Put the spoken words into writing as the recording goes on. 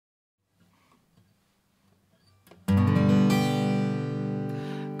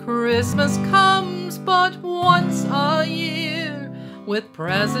Christmas comes but once a year, with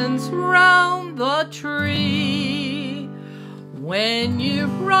presents round the tree. When you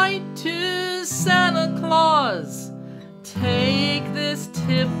write to Santa Claus, take this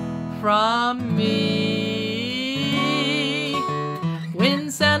tip from me.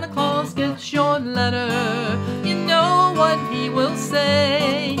 When Santa Claus gets your letter, you know what he will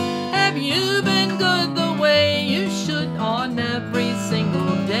say. Have you been good the way you should on every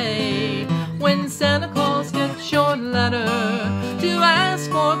single day? When Santa Claus gets your letter to ask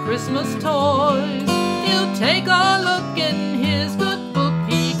for Christmas toys, he'll take a look in his good book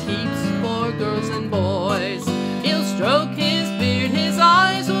he keeps for girls and boys. He'll stroke his beard, his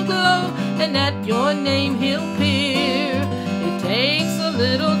eyes will glow, and at your name he'll peer. It takes a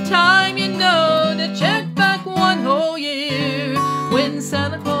little time, you know, to check back one whole year. When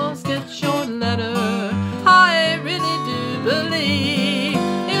Santa Claus gets your letter, I really do believe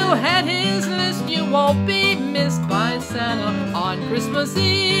he'll head his list. You won't be missed by Santa on Christmas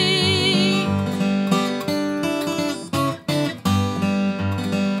Eve.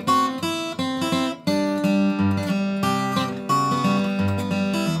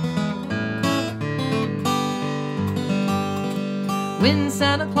 When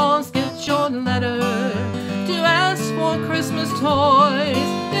Santa Claus gets your letter to ask for Christmas toys,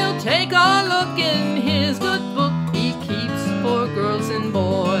 he'll take a look in his good book he keeps for girls and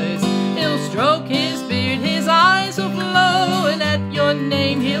boys. He'll stroke his beard, his eyes will glow, and at your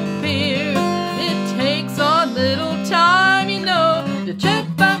name he'll peer. It takes a little time, you know, to check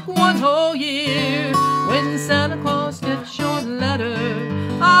back one whole year. When Santa Claus gets your letter,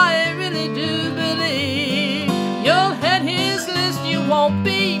 I really do believe you'll head his list. You won't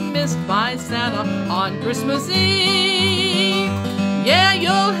be missed by Santa on Christmas Eve. Yeah,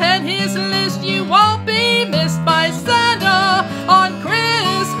 you'll head his list. You won't